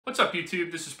What's up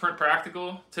YouTube? This is Print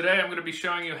Practical. Today I'm going to be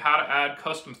showing you how to add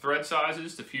custom thread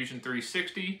sizes to Fusion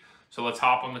 360. So let's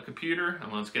hop on the computer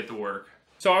and let's get to work.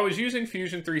 So I was using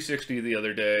Fusion 360 the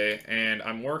other day and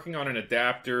I'm working on an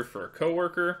adapter for a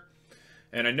coworker.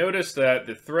 And I noticed that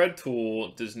the thread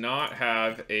tool does not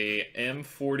have a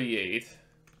M48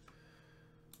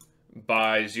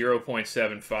 by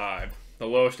 0.75. The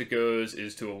lowest it goes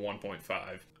is to a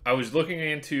 1.5. I was looking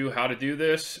into how to do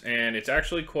this, and it's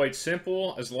actually quite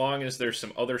simple as long as there's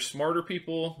some other smarter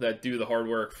people that do the hard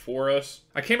work for us.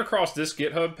 I came across this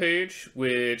GitHub page,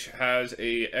 which has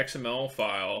a XML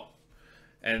file,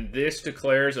 and this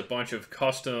declares a bunch of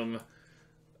custom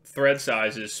thread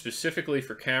sizes specifically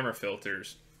for camera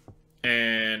filters.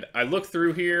 And I looked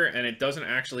through here, and it doesn't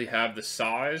actually have the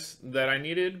size that I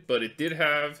needed, but it did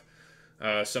have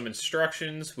some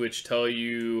instructions which tell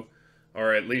you,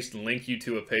 or at least link you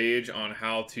to a page on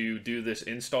how to do this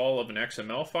install of an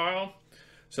XML file.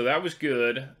 So that was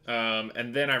good.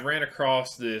 And then I ran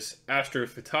across this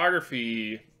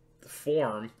astrophotography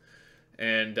forum,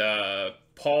 and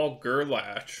Paul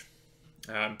Gerlach,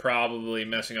 I'm probably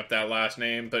messing up that last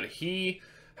name, but he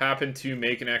happened to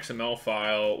make an XML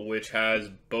file which has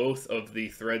both of the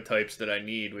thread types that I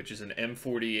need, which is an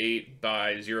M48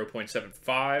 by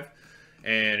 0.75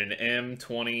 and an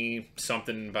M20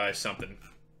 something by something.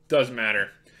 Doesn't matter.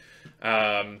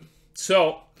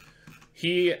 So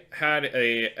he had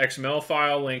a XML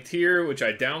file linked here, which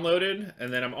I downloaded,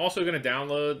 and then I'm also going to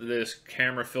download this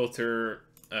camera filter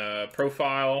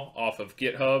profile off of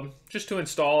GitHub just to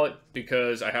install it,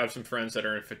 because I have some friends that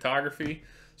are in photography,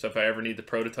 so if I ever need to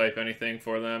prototype anything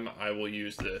for them, I will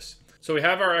use this. So we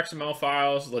have our XML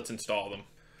files. Let's install them.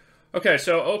 Okay,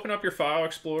 so open up your File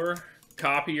Explorer.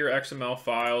 Copy your XML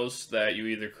files that you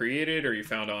either created or you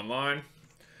found online.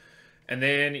 And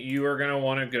then you are going to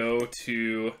want to go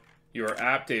to your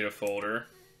AppData folder.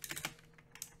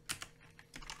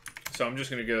 So I'm just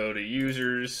going to go to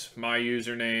Users, My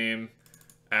Username,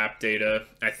 AppData.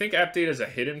 I think AppData is a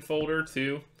hidden folder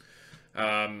too.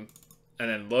 And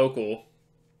then Local,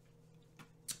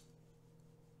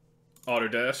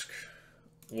 Autodesk,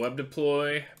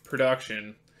 webdeploy,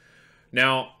 Production.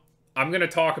 Now, I'm going to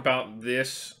talk about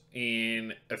this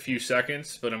in a few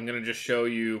seconds, but I'm going to just show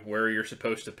you where you're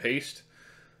supposed to paste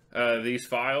these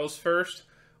files first.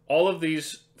 All of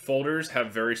these folders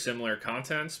have very similar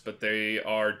contents, but they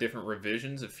are different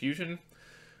revisions of Fusion.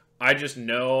 I just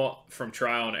know from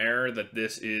trial and error that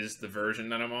this is the version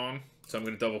that I'm on, so I'm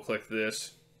going to double click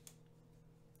this.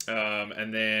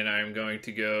 And then I'm going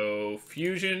to go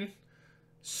Fusion,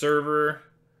 Server,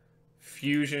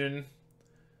 Fusion,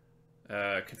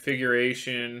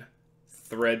 configuration,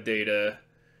 ThreadData,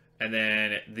 and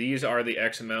then these are the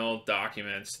XML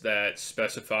documents that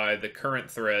specify the current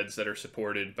threads that are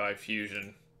supported by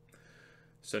Fusion.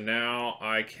 So now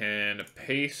I can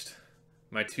paste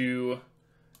my two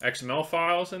XML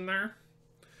files in there,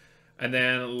 and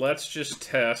then let's just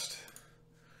test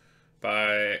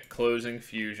by closing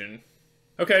Fusion.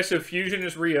 Okay, so Fusion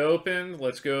is reopened.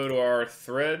 Let's go to our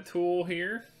thread tool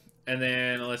here. And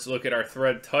then let's look at our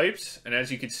thread types. And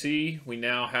as you can see, we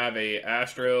now have a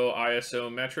Astro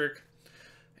ISO metric,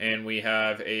 and we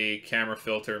have a camera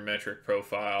filter metric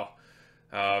profile.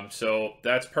 So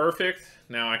that's perfect.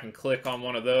 Now I can click on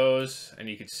one of those, and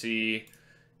you can see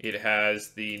it has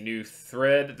the new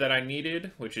thread that I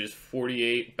needed, which is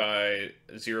 48 by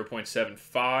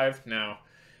 0.75. Now,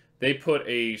 they put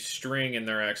a string in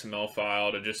their XML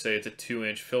file to just say it's a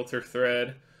 2-inch filter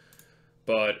thread.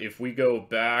 But if we go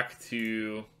back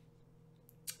to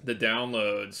the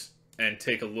downloads and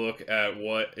take a look at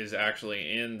what is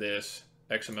actually in this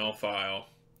XML file,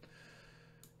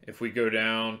 if we go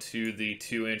down to the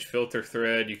 2-inch filter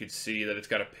thread, you can see that it's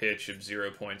got a pitch of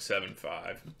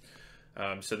 0.75.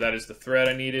 So that is the thread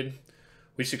I needed.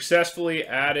 We successfully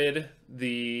added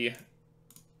the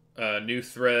new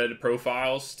thread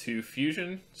profiles to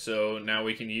Fusion, so now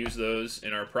we can use those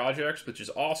in our projects, which is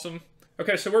awesome.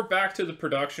 Okay, so we're back to the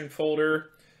production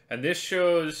folder, and this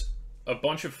shows a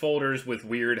bunch of folders with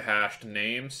weird hashed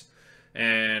names,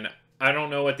 and I don't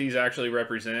know what these actually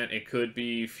represent. It could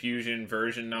be Fusion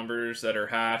version numbers that are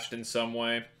hashed in some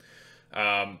way,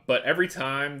 but every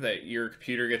time that your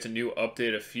computer gets a new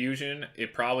update of Fusion,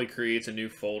 it probably creates a new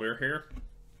folder here.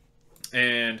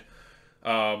 And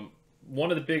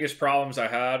one of the biggest problems I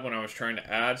had when I was trying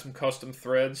to add some custom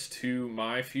threads to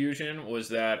my Fusion was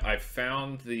that I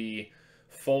found the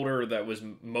folder that was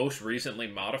most recently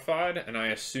modified, and I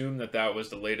assumed that that was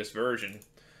the latest version.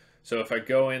 So if I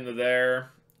go into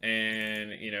there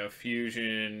and, you know,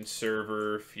 Fusion,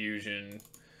 Server, Fusion,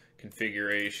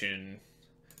 Configuration,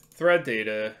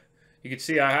 ThreadData, you can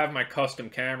see I have my custom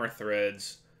camera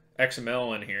threads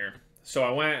XML in here. So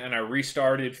I went and I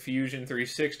restarted Fusion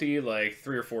 360 like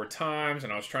 3 or 4 times,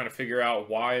 and I was trying to figure out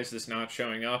why is this not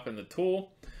showing up in the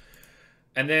tool.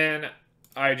 And then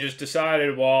I just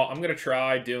decided, well, I'm going to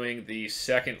try doing the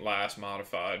second last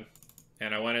modified.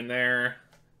 And I went in there.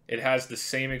 It has the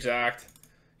same exact,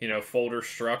 folder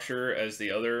structure as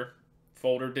the other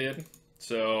folder did.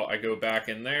 So I go back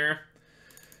in there,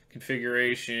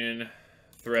 configuration,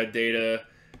 ThreadData,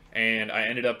 and I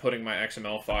ended up putting my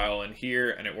XML file in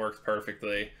here, and it worked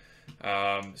perfectly.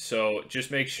 So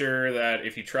just make sure that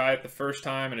if you try it the first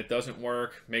time and it doesn't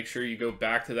work, make sure you go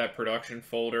back to that production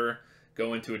folder,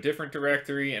 go into a different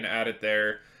directory and add it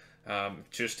there,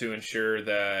 just to ensure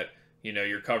that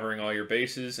you're covering all your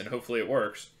bases, and hopefully it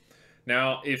works.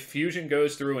 Now, if Fusion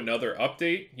goes through another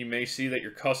update, you may see that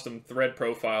your custom thread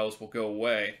profiles will go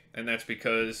away, and that's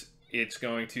because it's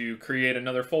going to create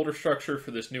another folder structure for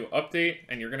this new update,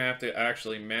 and you're going to have to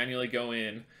actually manually go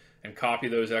in and copy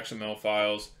those XML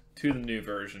files to the new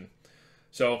version.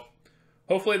 So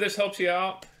hopefully this helps you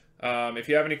out. If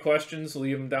you have any questions,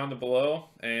 leave them down below,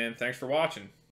 and thanks for watching.